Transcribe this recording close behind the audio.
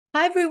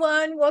Hi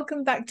everyone,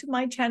 welcome back to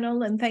my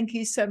channel and thank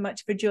you so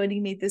much for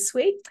joining me this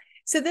week.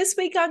 So this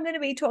week I'm going to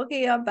be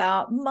talking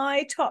about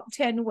my top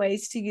 10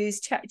 ways to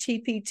use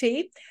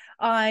ChatGPT.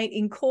 I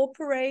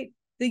incorporate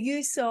the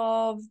use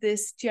of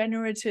this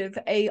generative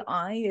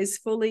AI is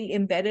fully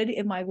embedded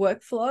in my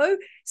workflow.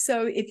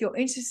 So if you're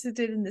interested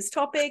in this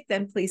topic,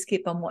 then please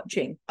keep on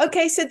watching.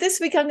 Okay, so this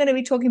week I'm going to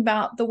be talking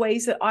about the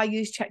ways that I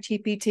use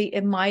ChatGPT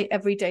in my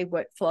everyday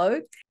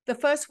workflow. The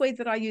first way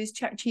that I use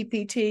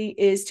ChatGPT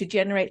is to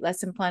generate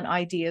lesson plan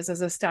ideas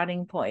as a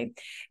starting point.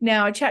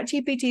 Now,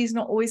 ChatGPT is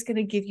not always going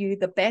to give you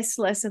the best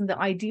lesson, the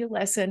ideal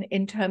lesson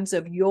in terms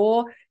of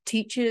your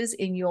teachers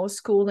in your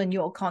school and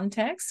your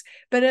context,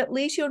 but at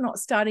least you're not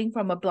starting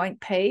from a blank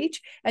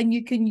page and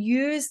you can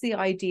use the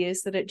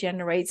ideas that it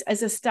generates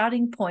as a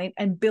starting point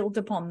and build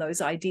upon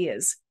those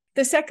ideas.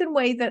 The second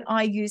way that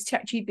I use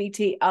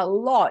ChatGPT a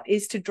lot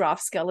is to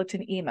draft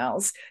skeleton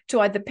emails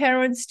to either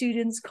parents,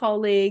 students,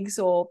 colleagues,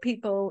 or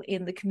people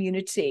in the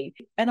community.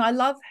 And I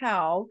love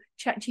how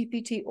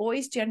ChatGPT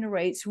always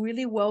generates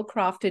really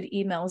well-crafted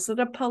emails that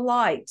are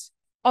polite.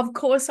 Of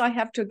course, I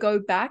have to go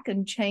back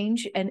and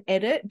change and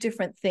edit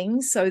different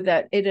things so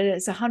that it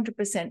is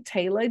 100%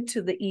 tailored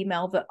to the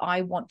email that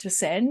I want to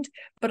send.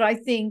 But I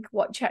think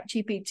what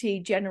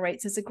ChatGPT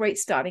generates is a great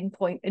starting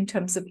point in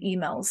terms of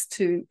emails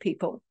to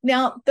people.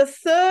 Now, the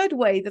third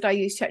way that I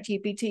use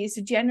ChatGPT is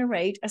to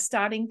generate a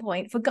starting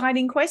point for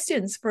guiding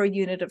questions for a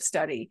unit of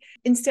study.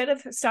 Instead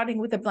of starting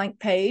with a blank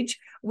page,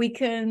 we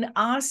can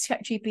ask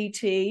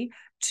ChatGPT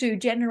to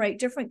generate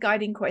different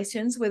guiding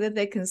questions, whether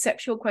they're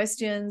conceptual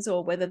questions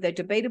or whether they're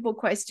debatable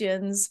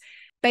questions,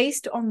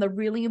 based on the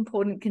really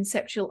important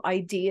conceptual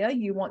idea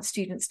you want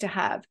students to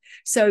have.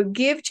 So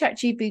give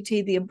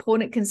ChatGPT the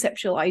important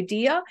conceptual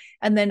idea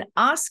and then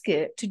ask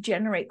it to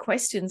generate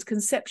questions,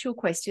 conceptual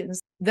questions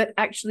that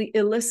actually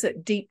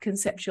elicit deep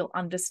conceptual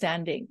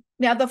understanding.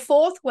 Now, the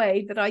fourth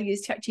way that I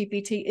use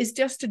ChatGPT is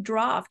just to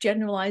draft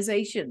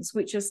generalizations,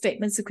 which are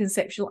statements of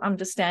conceptual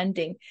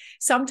understanding.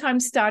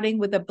 Sometimes starting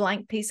with a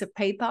blank piece of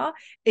paper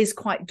is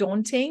quite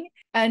daunting.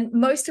 And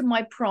most of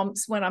my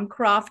prompts when I'm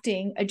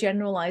crafting a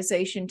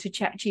generalization to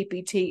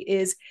ChatGPT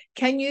is,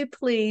 can you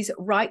please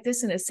write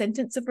this in a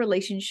sentence of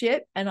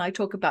relationship? And I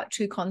talk about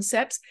two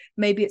concepts.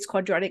 Maybe it's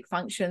quadratic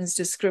functions,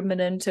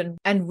 discriminant,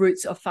 and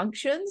roots of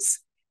functions.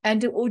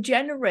 And it will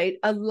generate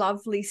a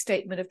lovely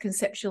statement of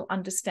conceptual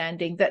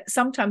understanding that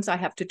sometimes I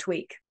have to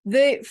tweak.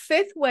 The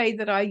fifth way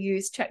that I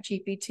use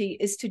ChatGPT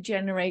is to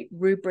generate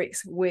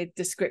rubrics with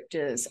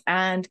descriptors.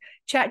 And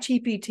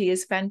ChatGPT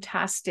is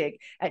fantastic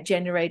at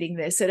generating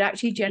this. It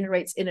actually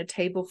generates in a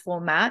table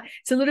format.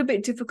 It's a little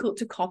bit difficult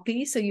to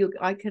copy. So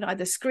I can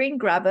either screen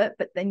grab it,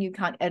 but then you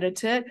can't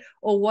edit it.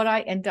 Or what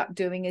I end up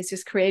doing is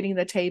just creating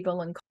the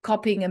table and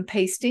copying and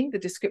pasting the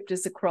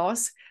descriptors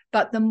across.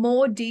 But the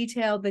more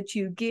detail that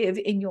you give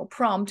in your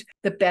prompt,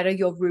 the better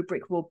your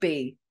rubric will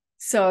be.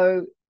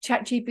 So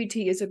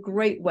ChatGPT is a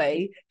great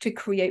way to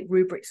create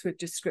rubrics with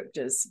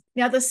descriptors.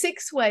 Now, the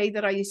sixth way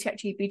that I use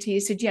ChatGPT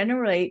is to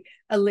generate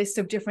a list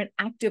of different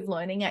active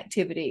learning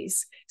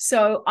activities.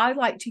 So I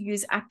like to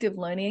use active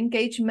learning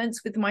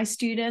engagements with my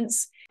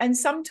students. And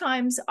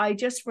sometimes I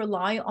just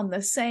rely on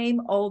the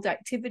same old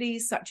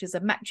activities, such as a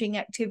matching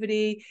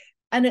activity.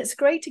 And it's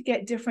great to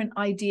get different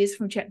ideas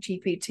from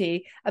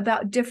ChatGPT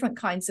about different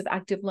kinds of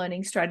active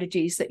learning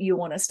strategies that you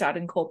want to start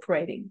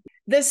incorporating.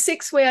 The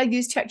sixth way I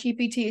use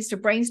ChatGPT is to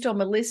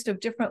brainstorm a list of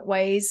different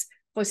ways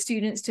for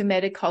students to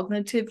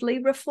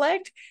metacognitively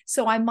reflect.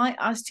 So I might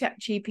ask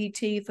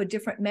ChatGPT for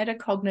different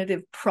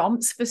metacognitive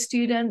prompts for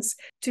students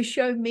to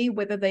show me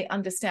whether they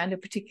understand a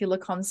particular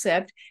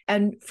concept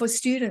and for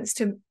students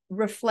to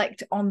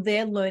reflect on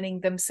their learning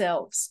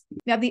themselves.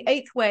 Now, the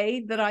eighth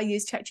way that I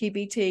use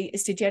ChatGPT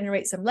is to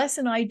generate some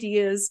lesson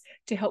ideas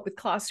to help with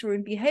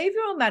classroom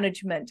behavioral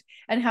management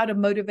and how to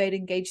motivate,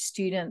 engage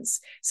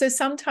students. So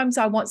sometimes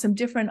I want some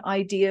different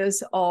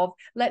ideas of,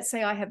 let's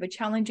say I have a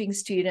challenging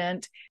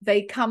student,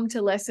 they come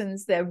to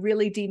lessons, they're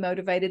really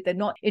demotivated, they're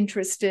not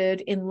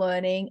interested in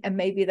learning, and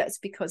maybe that's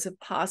because of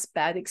past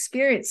bad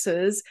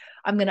experiences.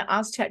 I'm going to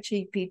ask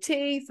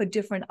ChatGPT for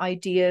different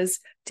ideas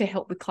to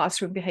help with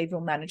classroom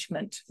behavioral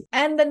management.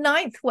 And the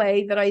ninth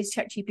way that I use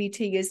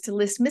ChatGPT is to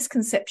list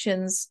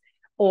misconceptions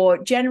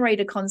or generate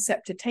a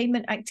concept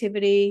attainment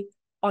activity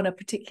on a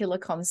particular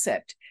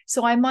concept.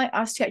 So I might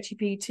ask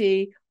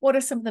ChatGPT, what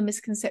are some of the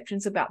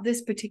misconceptions about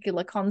this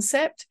particular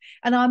concept?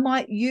 And I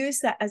might use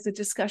that as a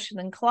discussion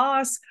in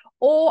class,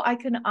 or I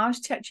can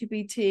ask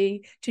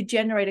ChatGPT to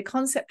generate a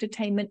concept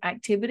attainment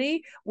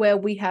activity where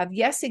we have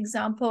yes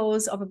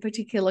examples of a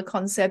particular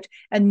concept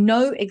and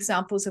no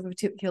examples of a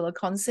particular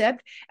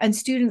concept. And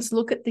students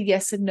look at the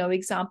yes and no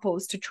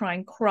examples to try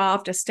and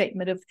craft a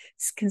statement of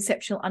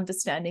conceptual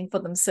understanding for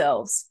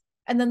themselves.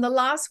 And then the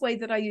last way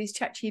that I use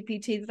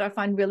ChatGPT that I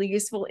find really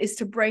useful is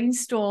to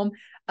brainstorm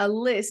a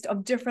list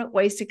of different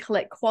ways to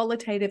collect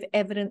qualitative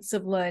evidence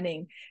of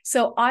learning.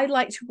 So I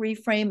like to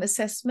reframe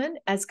assessment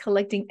as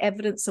collecting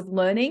evidence of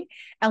learning.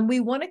 And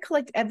we want to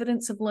collect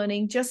evidence of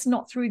learning just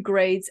not through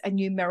grades and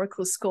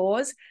numerical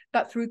scores,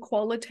 but through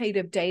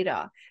qualitative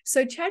data.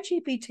 So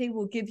ChatGPT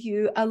will give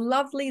you a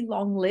lovely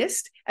long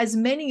list, as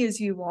many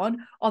as you want,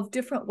 of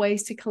different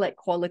ways to collect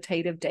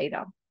qualitative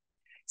data.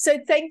 So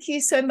thank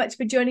you so much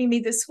for joining me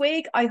this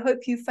week. I hope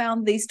you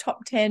found these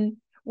top 10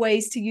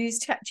 ways to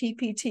use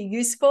ChatGPT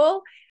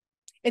useful.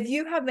 If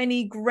you have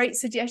any great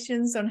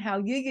suggestions on how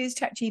you use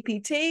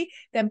ChatGPT,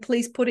 then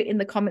please put it in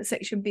the comment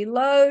section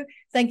below.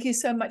 Thank you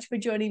so much for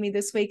joining me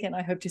this week, and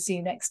I hope to see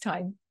you next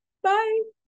time. Bye.